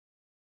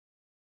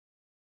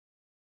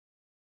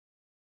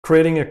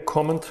Creating a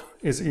comment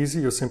is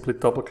easy. You simply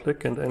double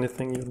click and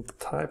anything you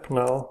type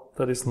now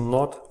that is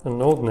not a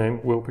node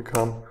name will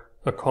become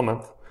a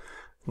comment.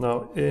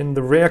 Now, in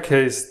the rare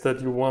case that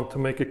you want to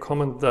make a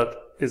comment that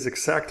is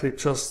exactly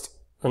just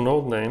a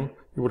node name,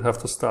 you would have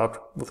to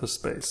start with a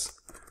space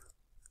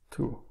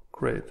to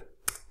create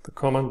the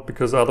comment,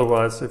 because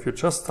otherwise, if you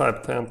just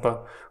type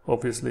Tampa,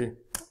 obviously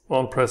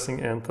on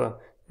pressing enter,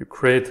 you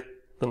create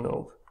the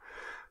node.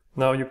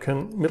 Now you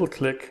can middle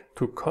click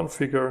to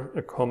configure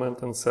a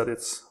comment and set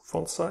its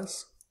font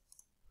size.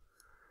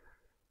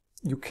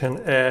 You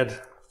can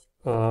add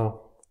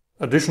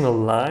additional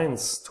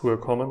lines to a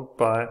comment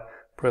by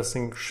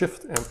pressing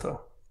Shift Enter.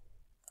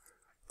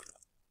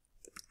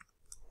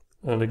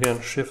 And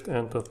again, Shift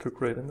Enter to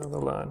create another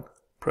line.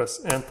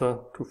 Press Enter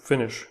to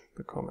finish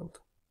the comment.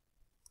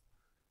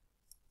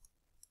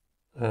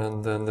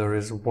 And then there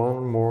is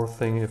one more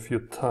thing. If you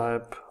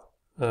type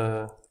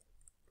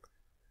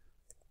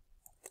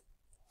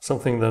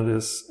something that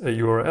is a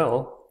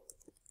URL,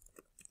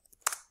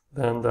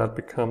 then that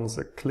becomes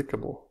a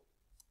clickable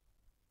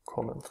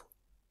comment.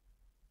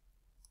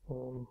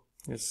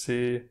 You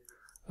see,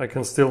 I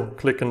can still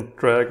click and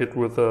drag it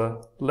with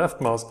a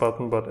left mouse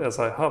button, but as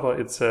I hover,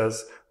 it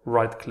says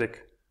right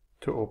click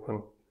to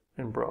open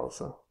in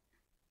browser.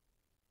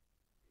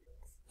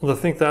 And I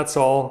think that's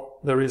all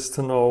there is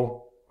to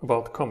know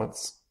about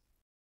comments.